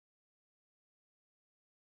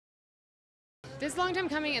This is a long time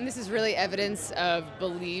coming, and this is really evidence of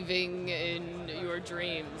believing in your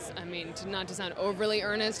dreams. I mean, not to sound overly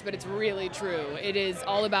earnest, but it's really true. It is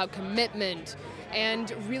all about commitment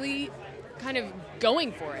and really kind of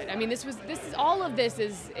going for it. I mean, all of this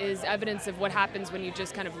is evidence of what happens when you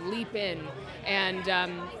just kind of leap in and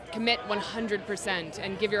commit 100%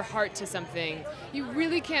 and give your heart to something. You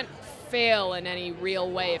really can't fail in any real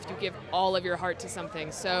way if you give all of your heart to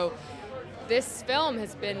something. So this film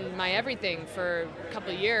has been my everything for a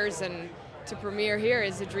couple of years, and to premiere here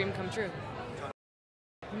is a dream come true.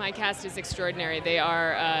 My cast is extraordinary. They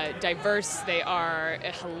are diverse, they are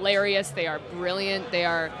hilarious, they are brilliant, they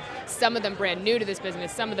are, some of them brand new to this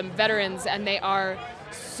business, some of them veterans, and they are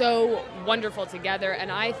so wonderful together,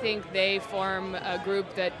 and I think they form a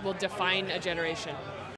group that will define a generation.